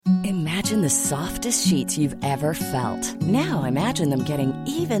Imagine the softest sheets you've ever felt. Now imagine them getting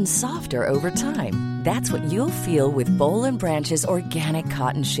even softer over time. That's what you'll feel with Boll & Branch's organic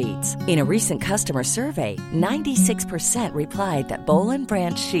cotton sheets. In a recent customer survey, 96% replied that Boll &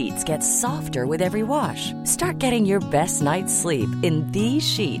 Branch sheets get softer with every wash. Start getting your best night's sleep in these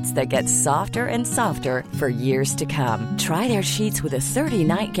sheets that get softer and softer for years to come. Try their sheets with a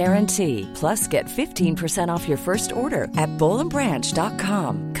 30-night guarantee. Plus, get 15% off your first order at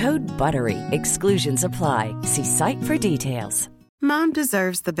bollandbranch.com. Code BUTTERY. Exclusions apply. See site for details. Mom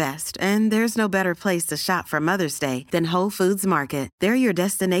deserves the best, and there's no better place to shop for Mother's Day than Whole Foods Market. They're your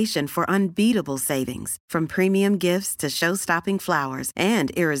destination for unbeatable savings, from premium gifts to show-stopping flowers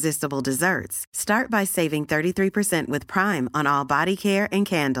and irresistible desserts. Start by saving 33% with Prime on all body care and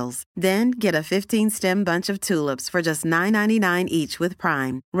candles. Then get a 15-stem bunch of tulips for just $9.99 each with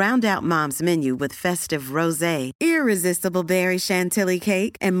Prime. Round out Mom's menu with festive rosé, irresistible berry chantilly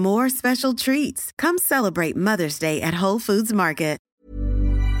cake, and more special treats. Come celebrate Mother's Day at Whole Foods Market.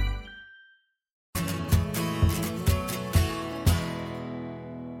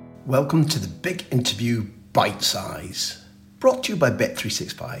 Welcome to the big interview BITESIZE, brought to you by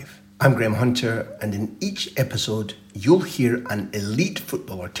Bet365. I'm Graham Hunter, and in each episode you'll hear an elite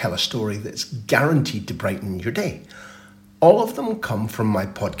footballer tell a story that's guaranteed to brighten your day. All of them come from my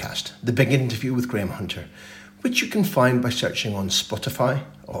podcast, The Big Interview with Graham Hunter, which you can find by searching on Spotify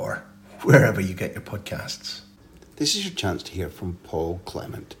or wherever you get your podcasts. This is your chance to hear from Paul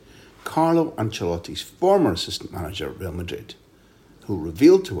Clement, Carlo Ancelotti's former assistant manager at Real Madrid, who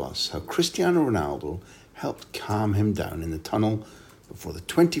revealed to us how Cristiano Ronaldo helped calm him down in the tunnel before the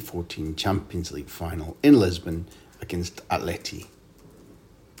 2014 Champions League final in Lisbon against Atleti.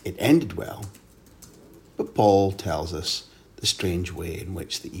 It ended well, but Paul tells us the strange way in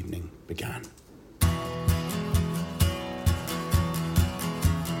which the evening began.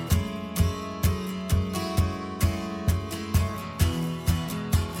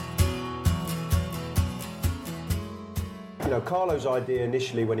 Carlo's idea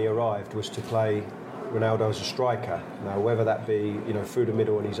initially when he arrived was to play Ronaldo as a striker. Now, whether that be through the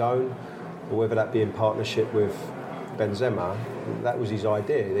middle on his own, or whether that be in partnership with Benzema, that was his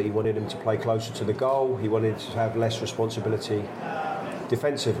idea. That he wanted him to play closer to the goal. He wanted to have less responsibility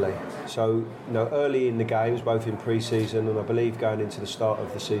defensively. So, early in the games, both in pre-season and I believe going into the start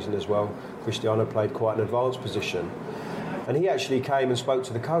of the season as well, Cristiano played quite an advanced position, and he actually came and spoke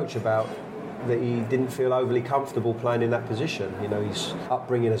to the coach about that he didn't feel overly comfortable playing in that position. His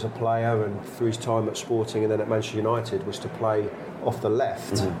upbringing as a player and through his time at Sporting and then at Manchester United was to play off the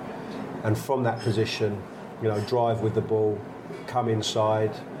left, and from that position, drive with the ball, come inside,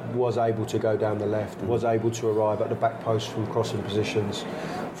 was able to go down the left, was able to arrive at the back post from crossing positions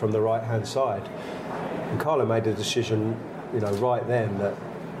from the right-hand side. And Carlo made the decision, right then that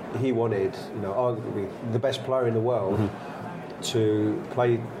he wanted, arguably the best player in the world to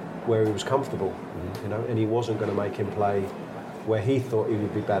play where he was comfortable, and he wasn't going to make him play where he thought he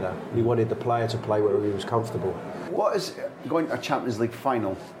would be better. He wanted the player to play where he was comfortable. What is going to a Champions League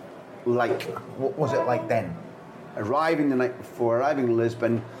final like? What was it like then? Arriving the night before, arriving in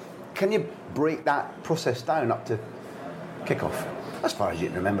Lisbon, can you break that process down up to kick-off, as far as you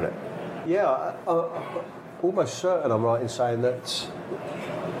can remember it? Yeah, almost certain I'm right in saying that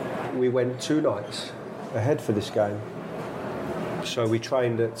we went 2 nights ahead for this game. So we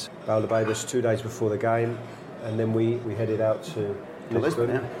trained at Valdebebas 2 days before the game, and then we headed out to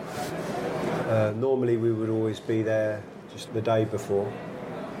Lisbon. Normally we would always be there just the day before,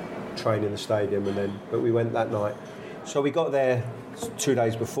 train in the stadium, but we went that night. So we got there 2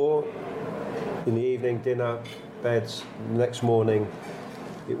 days before, in the evening, dinner, beds. The next morning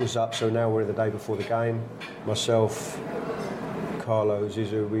it was up, so now we're the day before the game. Myself, Carlo,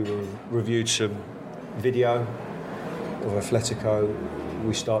 Zizou, we reviewed some video of Atletico.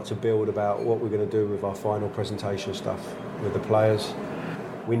 We start to build about what we're going to do with our final presentation stuff with the players.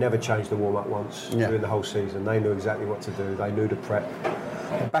 We never changed the warm-up once during the whole season. They knew exactly what to do. They knew the prep.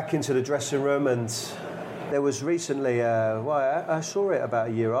 Back into the dressing room, and there was recently, I saw it about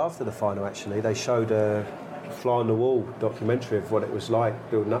a year after the final actually. They showed a fly on the wall documentary of what it was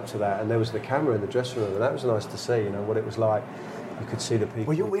like building up to that, and there was the camera in the dressing room, and that was nice to see, what it was like. You could see the people.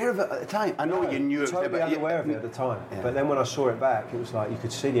 Were you aware of it at the time? I know you knew it. Totally unaware of it at the time. Yeah. But then when I saw it back, it was like you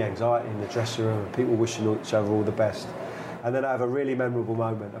could see the anxiety in the dressing room and people wishing each other all the best. And then I have a really memorable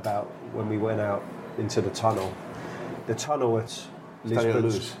moment about when we went out into the tunnel. The tunnel at Lisbon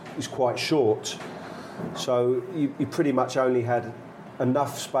is quite short, so you pretty much only had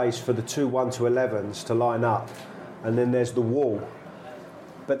enough space for the 2 1-11s to line up, and then there's the wall.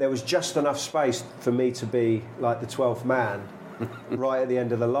 But there was just enough space for me to be like the 12th man right at the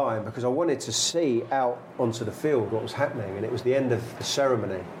end of the line because I wanted to see out onto the field what was happening, and it was the end of the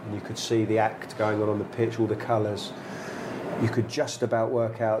ceremony and you could see the act going on the pitch, all the colours. You could just about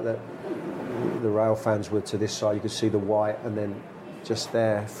work out that the Real fans were to this side. You could see the white, and then just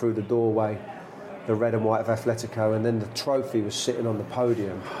there through the doorway the red and white of Atletico, and then the trophy was sitting on the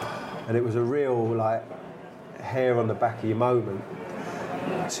podium, and it was a real like hair on the back of your moment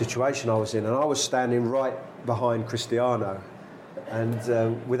situation I was in, and I was standing right behind Cristiano,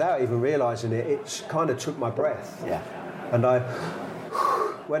 and without even realising it, it kind of took my breath. Yeah. And I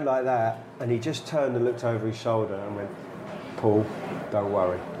went like that, and he just turned and looked over his shoulder and went, "Paul, don't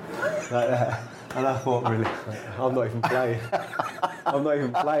worry," like that. And I thought, really, I'm not even playing. I'm not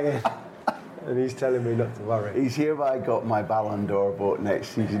even playing. And he's telling me not to worry. He's hereby got my Ballon d'Or vote next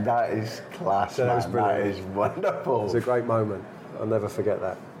season. That is class, So man. That is wonderful. It's a great moment. I'll never forget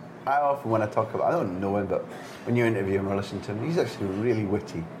that. I often, when I talk about, I don't know him, but when you interview him or listen to him, he's actually really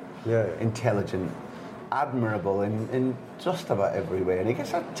witty, intelligent, admirable in just about every way. And he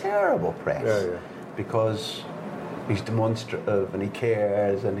gets a terrible press because he's demonstrative and he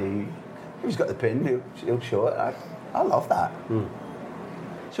cares, and he's got the pin, he'll show it. I love that.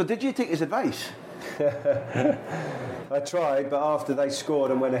 So did you take his advice? I tried, but after they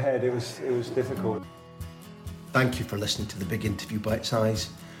scored and went ahead, it was difficult. Thank you for listening to The Big Interview Bite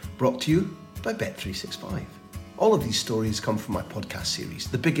Size, brought to you by Bet365. All of these stories come from my podcast series,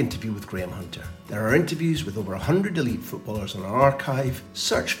 The Big Interview with Graham Hunter. There are interviews with over 100 elite footballers on our archive.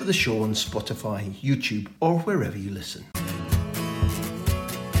 Search for the show on Spotify, YouTube, or wherever you listen.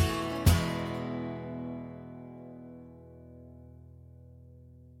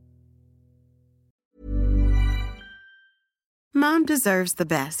 Mom deserves the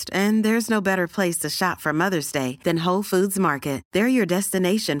best, and there's no better place to shop for Mother's Day than Whole Foods Market. They're your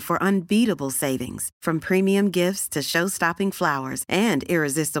destination for unbeatable savings, from premium gifts to show-stopping flowers and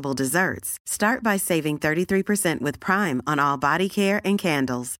irresistible desserts. Start by saving 33% with Prime on all body care and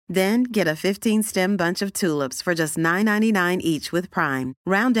candles. Then get a 15-stem bunch of tulips for just $9.99 each with Prime.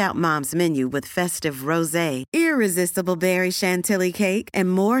 Round out Mom's menu with festive rosé, irresistible berry chantilly cake,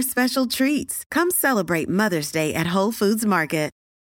 and more special treats. Come celebrate Mother's Day at Whole Foods Market.